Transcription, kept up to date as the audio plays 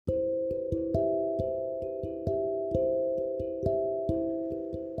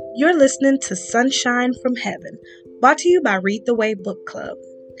You're listening to Sunshine from Heaven, brought to you by Read the Way Book Club.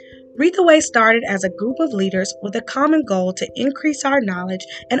 Read the Way started as a group of leaders with a common goal to increase our knowledge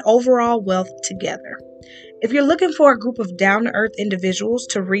and overall wealth together. If you're looking for a group of down-to-earth individuals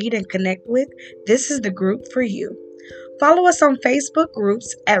to read and connect with, this is the group for you. Follow us on Facebook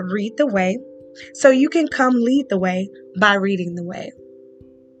groups at Read the Way so you can come lead the way by reading the way.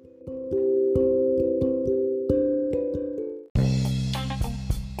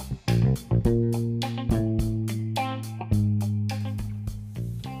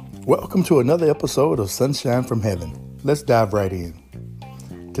 Welcome to another episode of Sunshine from Heaven. Let's dive right in.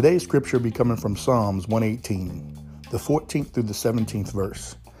 Today's scripture will be coming from Psalms 118, the 14th through the 17th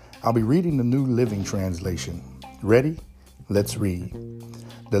verse. I'll be reading the New Living Translation. Ready? Let's read.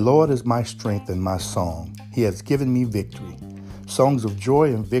 The Lord is my strength and my song. He has given me victory. Songs of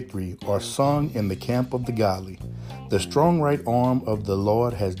joy and victory are sung in the camp of the godly. The strong right arm of the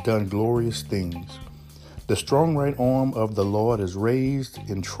Lord has done glorious things. The strong right arm of the Lord is raised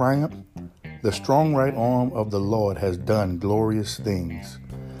in triumph. The strong right arm of the Lord has done glorious things.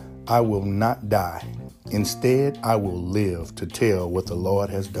 I will not die. Instead, I will live to tell what the Lord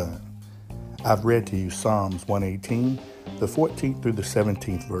has done. I've read to you Psalms 118, the 14th through the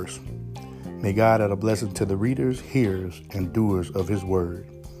 17th verse. May God add a blessing to the readers, hearers, and doers of his word.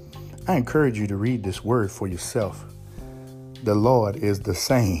 I encourage you to read this word for yourself. The Lord is the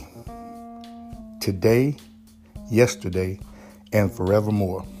same today, yesterday, and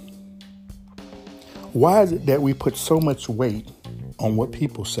forevermore. Why is it that we put so much weight on what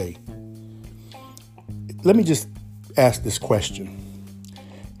people say? Let me just ask this question.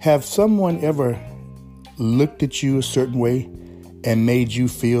 Have someone ever looked at you a certain way and made you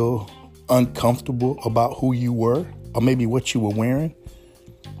feel uncomfortable about who you were or maybe what you were wearing?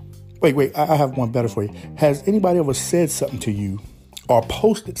 Wait, I have one better for you. Has anybody ever said something to you or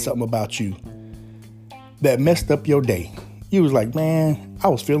posted something about you that messed up your day? You was like, man, I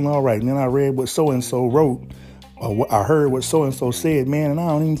was feeling all right. And then I read what so-and-so wrote, or I heard what so-and-so said, man, and I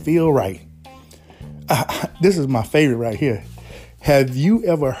don't even feel right. This is my favorite right here. Have you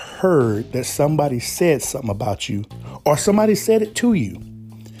ever heard that somebody said something about you, or somebody said it to you,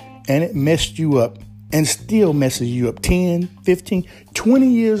 and it messed you up and still messes you up 10, 15, 20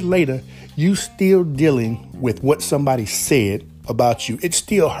 years later, you still dealing with what somebody said about you? It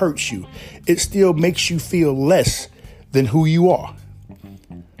still hurts you. It still makes you feel less than who you are.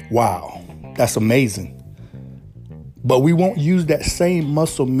 Wow, that's amazing. But we won't use that same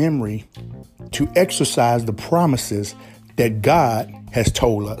muscle memory to exercise the promises that God has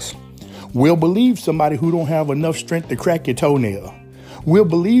told us. We'll believe somebody who don't have enough strength to crack your toenail. We'll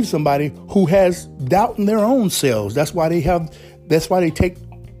believe somebody who has doubt in their own selves. That's why they take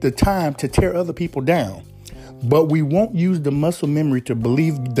the time to tear other people down. But we won't use the muscle memory to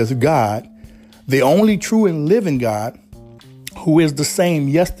believe the God, the only true and living God, who is the same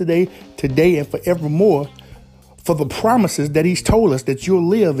yesterday, today, and forevermore, for the promises that he's told us that you'll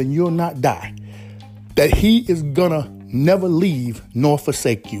live and you'll not die, that he is gonna never leave nor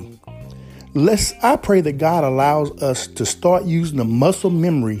forsake you. I pray that God allows us to start using the muscle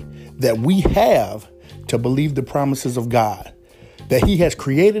memory that we have to believe the promises of God, that he has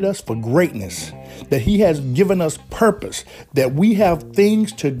created us for greatness, that he has given us purpose, that we have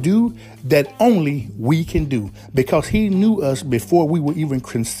things to do that only we can do, because he knew us before we were even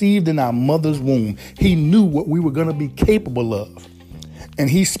conceived in our mother's womb. He knew what we were going to be capable of. And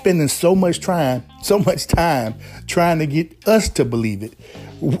he's spending so much time trying to get us to believe it.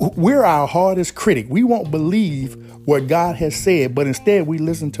 We're our hardest critic. We won't believe what God has said, but instead we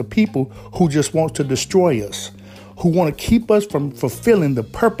listen to people who just want to destroy us, who want to keep us from fulfilling the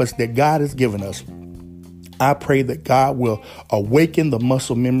purpose that God has given us. I pray that God will awaken the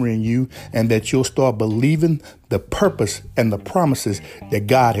muscle memory in you and that you'll start believing the purpose and the promises that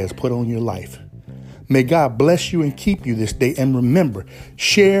God has put on your life. May God bless you and keep you this day. And remember,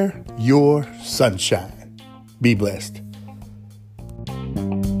 share your sunshine. Be blessed.